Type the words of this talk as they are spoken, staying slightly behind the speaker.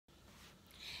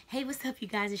Hey, what's up, you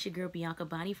guys? It's your girl Bianca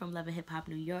Bonnie from Love and Hip Hop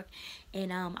New York,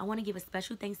 and I want to give a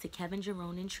special thanks to Kevin,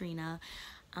 Jerone, and Trina.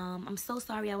 I'm so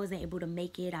sorry I wasn't able to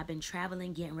make it. I've been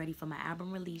traveling, getting ready for my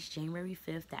album release, January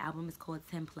 5th. The album is called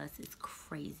 10 Plus. It's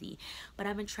crazy, but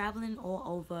I've been traveling all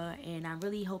over, and I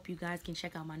really hope you guys can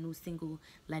check out my new single,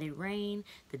 Let It Rain.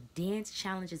 The dance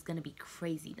challenge is gonna be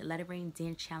crazy. The Let It Rain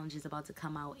dance challenge is about to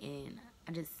come out, and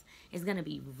it's gonna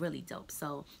be really dope.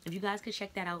 So if you guys could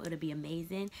check that out, it'll be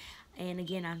amazing. And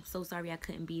again, I'm so sorry I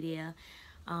couldn't be there.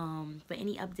 For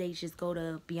any updates, just go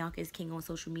to Bianca's King on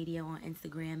social media on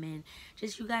Instagram, and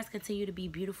just you guys continue to be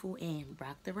beautiful and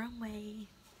rock the runway.